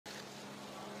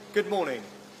Good morning.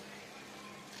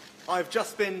 I've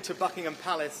just been to Buckingham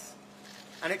Palace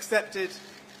and accepted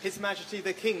His Majesty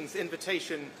the King's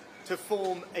invitation to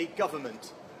form a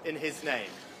government in his name.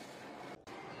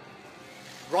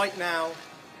 Right now,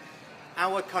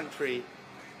 our country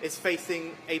is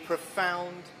facing a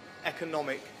profound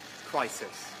economic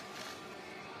crisis.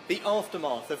 The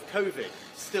aftermath of COVID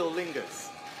still lingers.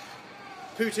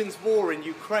 Putin's war in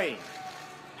Ukraine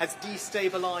has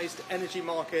destabilised energy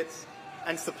markets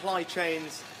and supply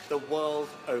chains the world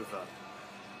over.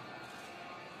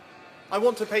 I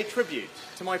want to pay tribute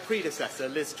to my predecessor,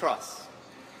 Liz Truss.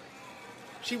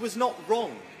 She was not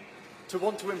wrong to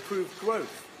want to improve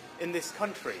growth in this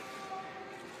country.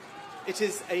 It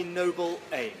is a noble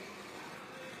aim,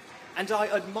 and I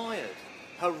admired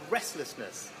her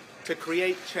restlessness to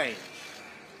create change.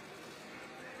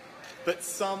 But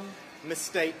some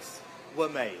mistakes were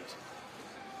made,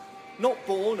 not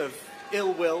born of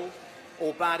ill will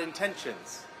or bad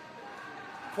intentions.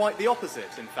 Quite the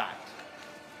opposite, in fact.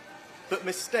 But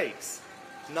mistakes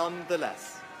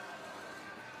nonetheless.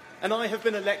 And I have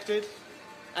been elected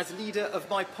as leader of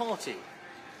my party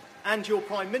and your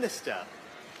Prime Minister,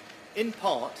 in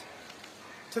part,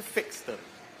 to fix them.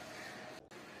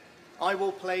 I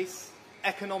will place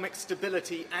economic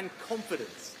stability and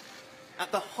confidence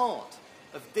at the heart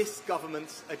of this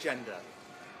government's agenda.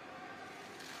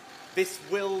 This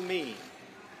will mean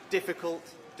difficult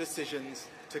decisions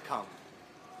to come.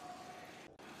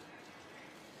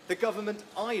 The government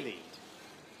I lead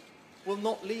will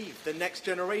not leave the next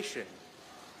generation,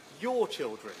 your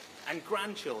children and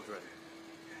grandchildren,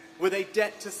 with a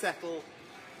debt to settle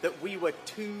that we were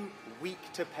too weak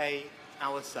to pay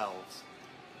ourselves.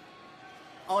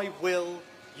 I will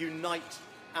unite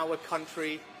our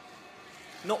country,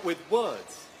 not with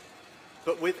words,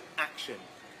 but with action.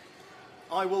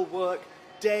 I will work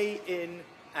day in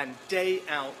and day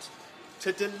out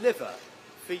to deliver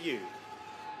for you.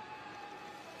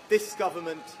 This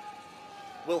government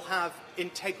will have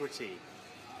integrity,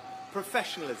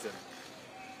 professionalism,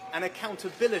 and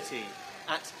accountability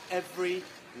at every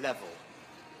level.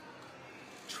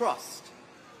 Trust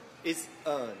is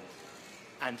earned,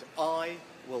 and I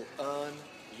will earn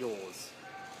yours.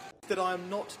 That I am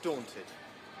not daunted.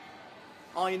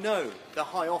 I know the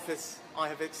high office I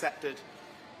have accepted,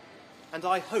 and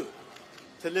I hope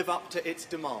to live up to its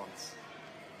demands.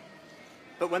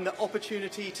 But when the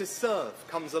opportunity to serve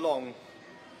comes along,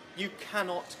 you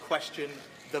cannot question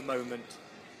the moment,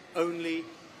 only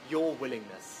your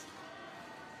willingness.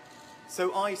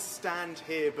 So I stand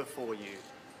here before you,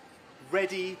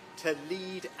 ready to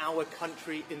lead our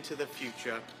country into the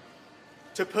future,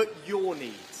 to put your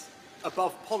needs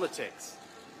above politics,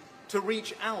 to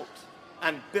reach out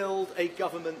and build a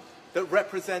government that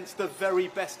represents the very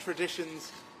best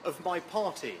traditions of my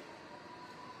party.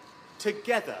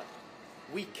 Together,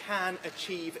 we can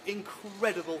achieve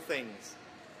incredible things.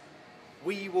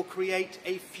 We will create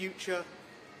a future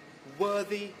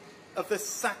worthy of the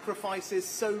sacrifices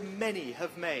so many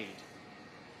have made,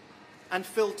 and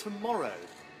fill tomorrow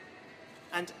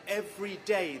and every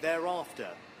day thereafter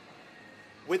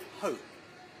with hope.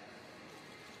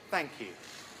 Thank you.